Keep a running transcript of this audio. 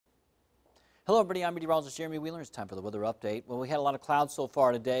Hello everybody, I'm meteorologist Jeremy Wheeler. It's time for the weather update. Well, we had a lot of clouds so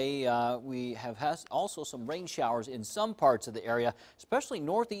far today. We have also some rain showers in some parts of the area, especially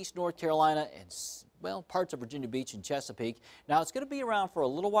northeast North Carolina and parts of Virginia Beach and Chesapeake. Now it's going to be around for a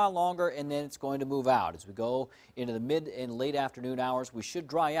little while longer and then it's going to move out. As we go into the mid and late afternoon hours, we should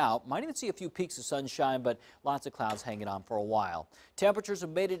dry out. Might even see a few peaks of sunshine, but lots of clouds hanging on for a while. Temperatures have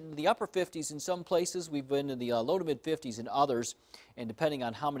made it into the upper 50s in some places. We've been in the low to mid 50s in others, and depending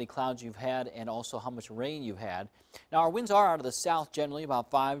on how many clouds you've had and also how much rain you've had. Now our winds are out of the south generally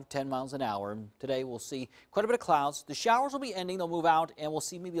about 5-10 miles an hour. And today we'll see quite a bit of clouds. The showers will be ending, they'll move out, and we'll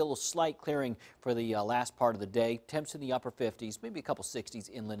see maybe a little slight clearing for the last part of the day. Temps in the upper 50s, maybe a couple 60s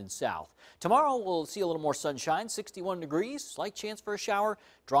inland and south. Tomorrow we'll see a little more sunshine, 61 degrees, slight chance for a shower,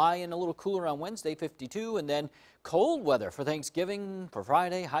 dry and a little cooler on Wednesday, 52, and then cold weather for Thanksgiving, for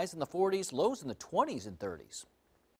Friday, highs in the 40s, lows in the 20s and 30s.